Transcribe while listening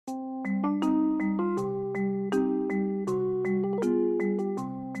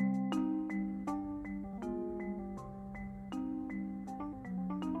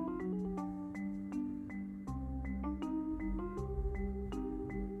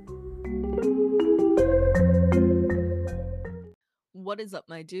What is up,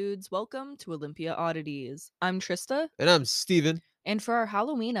 my dudes? Welcome to Olympia Oddities. I'm Trista, And I'm Steven. and for our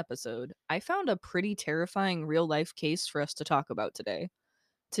Halloween episode, I found a pretty terrifying real life case for us to talk about today.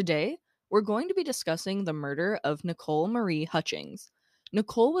 Today, we're going to be discussing the murder of Nicole Marie Hutchings.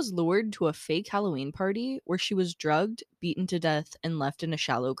 Nicole was lured to a fake Halloween party where she was drugged, beaten to death, and left in a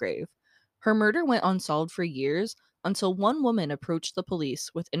shallow grave. Her murder went unsolved for years until one woman approached the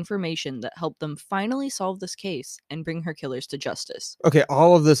police with information that helped them finally solve this case and bring her killers to justice. Okay,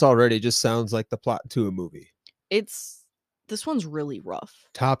 all of this already just sounds like the plot to a movie. This one's really rough.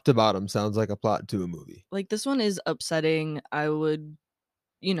 Top to bottom sounds like a plot to a movie. Like, this one is upsetting. I would,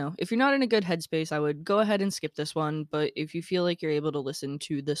 if you're not in a good headspace, I would go ahead and skip this one. But if you feel like you're able to listen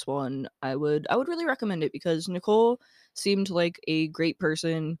to this one, I would really recommend it because Nicole seemed like a great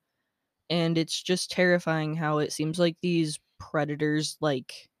person, and it's just terrifying how it seems like these predators,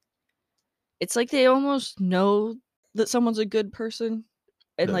 it's like they almost know that someone's a good person,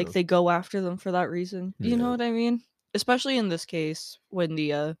 and like No. they go after them for that reason. You know Yeah. what I mean? Especially in this case when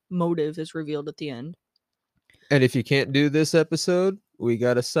the motive is revealed at the end. And if you can't do this episode, we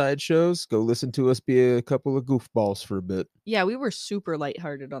got a sideshows. Go listen to us be a couple of goofballs for a bit. Yeah, we were super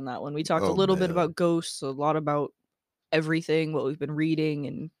lighthearted on that one. We talked a Oh, little bit man. about ghosts, a lot about everything, what we've been reading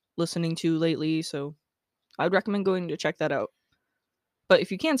and listening to lately, so I'd recommend going to check that out. But if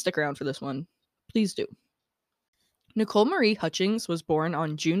you can stick around for this one, please do. Nicole Marie Hutchings was born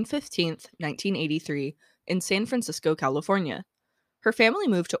on June 15th, 1983, in San Francisco, California. Her family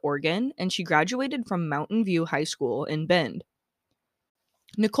moved to Oregon, and she graduated from Mountain View High School in Bend.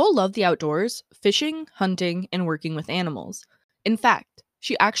 Nicole loved the outdoors, fishing, hunting, and working with animals. In fact,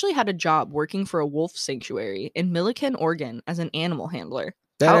 she actually had a job working for a wolf sanctuary in Milliken, Oregon as an animal handler.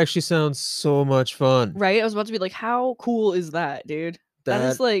 That actually sounds so much fun. Right? I was about to be like, how cool is that, dude? That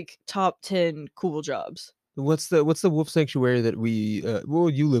is like top 10 cool jobs. What's the wolf sanctuary that we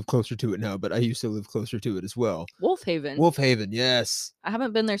well, you live closer to it now, but I used to live closer to it as well. Wolf Haven. Wolf Haven, yes. I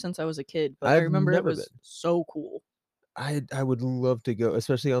haven't been there since I was a kid, but I I've remember it never was been. so cool. I would love to go,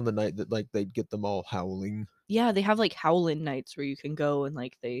 especially on the night that like they'd get them all howling. Yeah, they have like howling nights where you can go and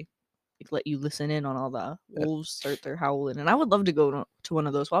like they let you listen in on all the wolves start their howling, and I would love to go to one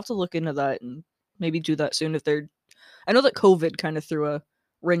of those. We'll have to look into that and maybe do that soon if they're. I know that COVID kind of threw a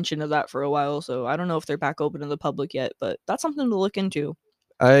wrench into that for a while, so I don't know if they're back open to the public yet, but that's something to look into.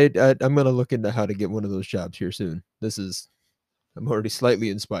 I'm gonna look into how to get one of those jobs here soon. I'm already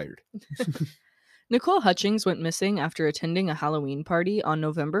slightly inspired. Nicole Hutchings went missing after attending a Halloween party on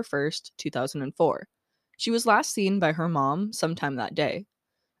November 1st, 2004. She was last seen by her mom sometime that day.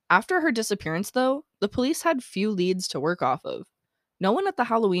 After her disappearance, though, the police had few leads to work off of. No one at the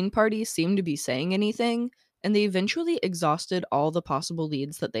Halloween party seemed to be saying anything, and they eventually exhausted all the possible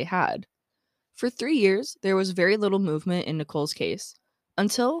leads that they had. For 3 years, there was very little movement in Nicole's case,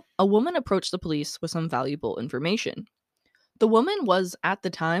 until a woman approached the police with some valuable information. The woman was, at the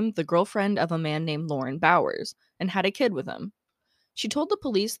time, the girlfriend of a man named Lauren Bowers, and had a kid with him. She told the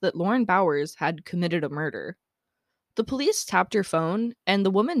police that Lauren Bowers had committed a murder. The police tapped her phone, and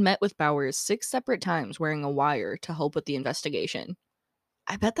the woman met with Bowers 6 separate times wearing a wire to help with the investigation.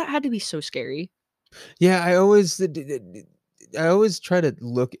 I bet that had to be so scary. Yeah, I always try to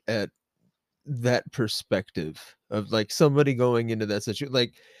look at that perspective of like somebody going into that situation.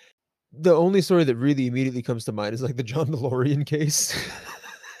 Like the only story that really immediately comes to mind is like the John DeLorean case.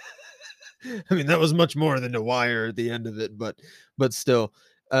 I mean, that was much more than a wire at the end of it, but still,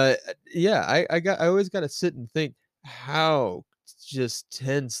 yeah, I always got to sit and think how just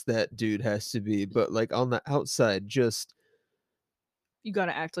tense that dude has to be, but like on the outside, just You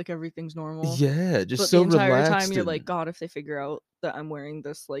gotta act like everything's normal. yeah, just But so the entire relaxed time you're like, and God, if they figure out that I'm wearing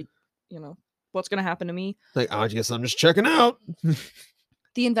this, what's gonna happen to me? like, I guess I'm just checking out.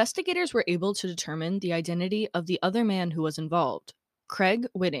 The investigators were able to determine the identity of the other man who was involved, Craig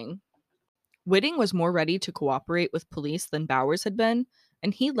Whitting. Whitting was more ready to cooperate with police than Bowers had been,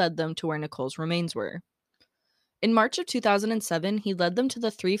 and he led them to where Nicole's remains were. In March of 2007, he led them to the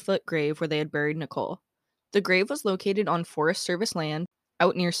 3-foot grave where they had buried Nicole. The grave was located on Forest Service land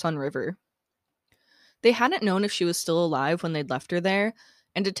out near Sun River. They hadn't known if she was still alive when they'd left her there,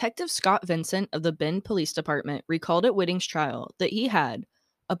 and Detective Scott Vincent of the Bend Police Department recalled at Whitting's trial that he had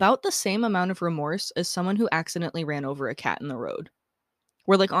about the same amount of remorse as someone who accidentally ran over a cat in the road.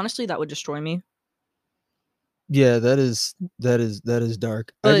 Where, like, honestly, that would destroy me. Yeah, that is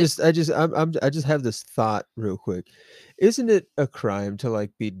dark. But I just have this thought real quick. Isn't it a crime to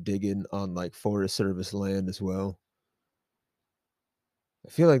like be digging on like Forest Service land as well? I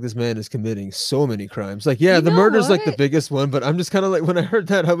feel like this man is committing so many crimes. Like, yeah, You the know murder's like the what? biggest one, but I'm just kind of like when I heard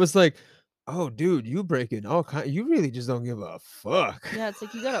that, I was like, Oh, dude, you breaking all kind. You really just don't give a fuck. Yeah, it's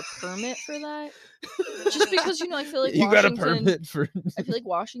like you got a permit for that? Just because, I feel like You got a permit for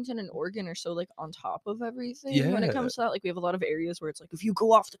Washington and Oregon are so, like, on top of everything when it yeah. comes to that. Like, we have a lot of areas where it's like, if you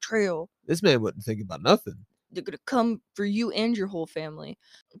go off the trail, This man wouldn't think about nothing. they're gonna come for you and your whole family.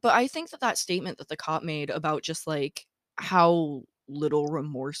 But I think that that statement that the cop made about just, like, how little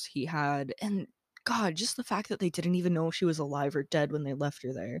remorse he had, and God, just the fact that they didn't even know if she was alive or dead when they left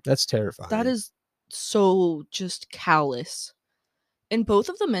her there. That's That terrifying. is so just callous. In both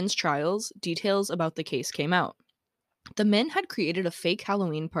of the men's trials, details about the case came out. The men had created a fake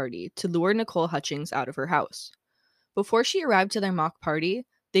Halloween party to lure Nicole Hutchings out of her house. Before she arrived to their mock party,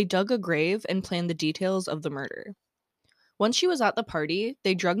 they dug a grave and planned the details of the murder. Once she was at the party,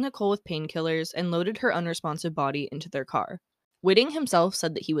 they drugged Nicole with painkillers and loaded her unresponsive body into their car. Whitting himself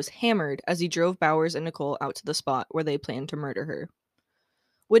said that he was hammered as he drove Bowers and Nicole out to the spot where they planned to murder her.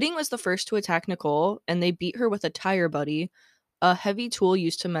 Whitting was the first to attack Nicole, and they beat her with a tire buddy, a heavy tool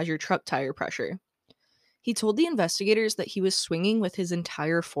used to measure truck tire pressure. He told the investigators that he was swinging with his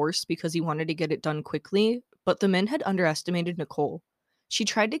entire force because he wanted to get it done quickly, but the men had underestimated Nicole. She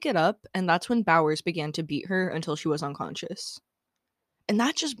tried to get up, and that's when Bowers began to beat her until she was unconscious. And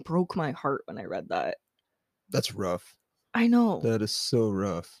that just broke my heart when I read that. That's rough. I know. That is so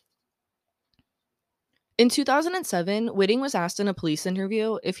rough. In 2007, Whitting was asked in a police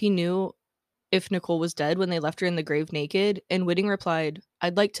interview if he knew if Nicole was dead when they left her in the grave naked, and Whitting replied,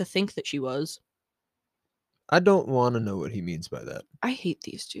 "I'd like to think that she was." I don't want to know what he means by that. I hate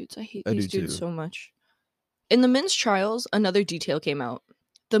these dudes. I hate I these do dudes too. so much. In the men's trials, another detail came out: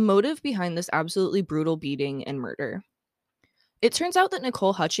 the motive behind this absolutely brutal beating and murder. It turns out that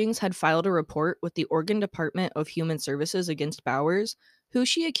Nicole Hutchings had filed a report with the Oregon Department of Human Services against Bowers, who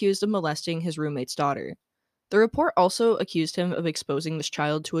she accused of molesting his roommate's daughter. The report also accused him of exposing this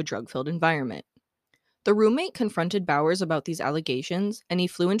child to a drug filled environment. The roommate confronted Bowers about these allegations, and he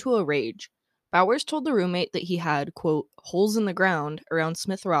flew into a rage. Bowers told the roommate that he had, quote, holes in the ground around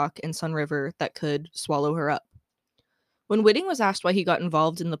Smith Rock and Sun River that could swallow her up. When Whitting was asked why he got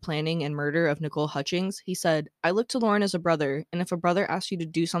involved in the planning and murder of Nicole Hutchings, he said, "I look to Lauren as a brother, and if a brother asks you to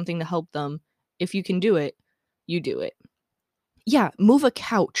do something to help them, if you can do it, you do it." Yeah, move a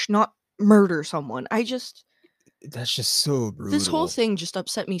couch, not murder someone. That's just so This whole brutal. thing just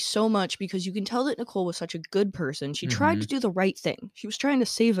upset me so much because you can tell that Nicole was such a good person. She tried Hmm. to do the right thing. She was trying to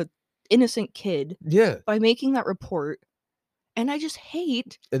save an innocent kid Yeah. by making that report. And I just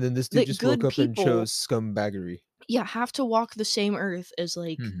hate And then this dude that just woke good up and people, chose scumbaggery. yeah, have to walk the same earth as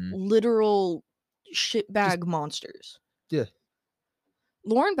like Hmm. literal Just shitbag monsters. yeah.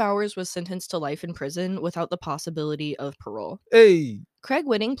 Lauren Bowers was sentenced to life in prison without the possibility of parole. Hey, Craig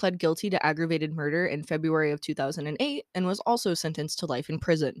Whitting pled guilty to aggravated murder in February of 2008 and was also sentenced to life in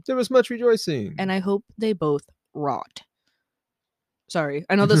prison. there was much And rejoicing. I hope they both rot. Sorry.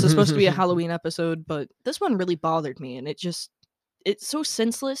 I know this is supposed to be a Halloween episode, but this one really bothered me, and it's so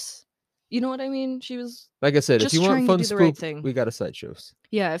senseless. You know what I mean? She was Like I said, if you just want trying to fun do the right spook, thing. we got a sideshows.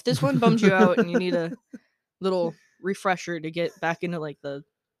 Yeah, if this one bums you out and you need a little refresher to get back into like the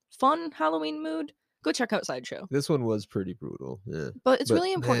fun Halloween mood, go check out Sideshow. This one was pretty brutal. Yeah. But it's But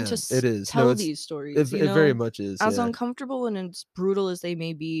really important to man, it is. No, tell these stories, it very much is. as Yeah. uncomfortable and as brutal as they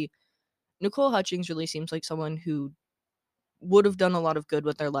may be. Nicole Hutchings really seems like someone who would have done a lot of good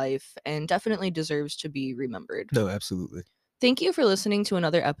with their life and definitely deserves to be remembered. No, absolutely. Thank you for listening to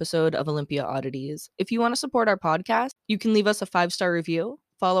another episode of Olympia Oddities. If you want to support our podcast, you can leave us a 5-star review,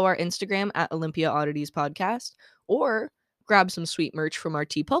 follow our Instagram at Olympia Oddities Podcast, or grab some sweet merch from our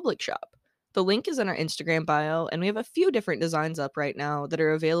TeePublic shop. The link is in our Instagram bio, and we have a few different designs up right now that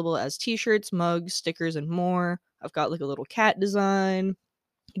are available as t-shirts, mugs, stickers, and more. I've got like a little cat design,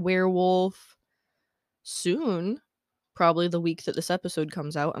 werewolf. Soon, probably the week that this episode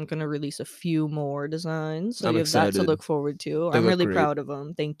comes out, I'm going to release a few more designs. So I'm you have that to excited. look forward to. They I'm look really great. proud of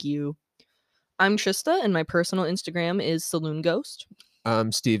them. Thank you. I'm Trista, and my personal Instagram is Saloon Ghost.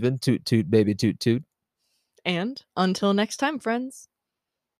 I'm Steven. Toot toot baby toot toot. And until next time, friends.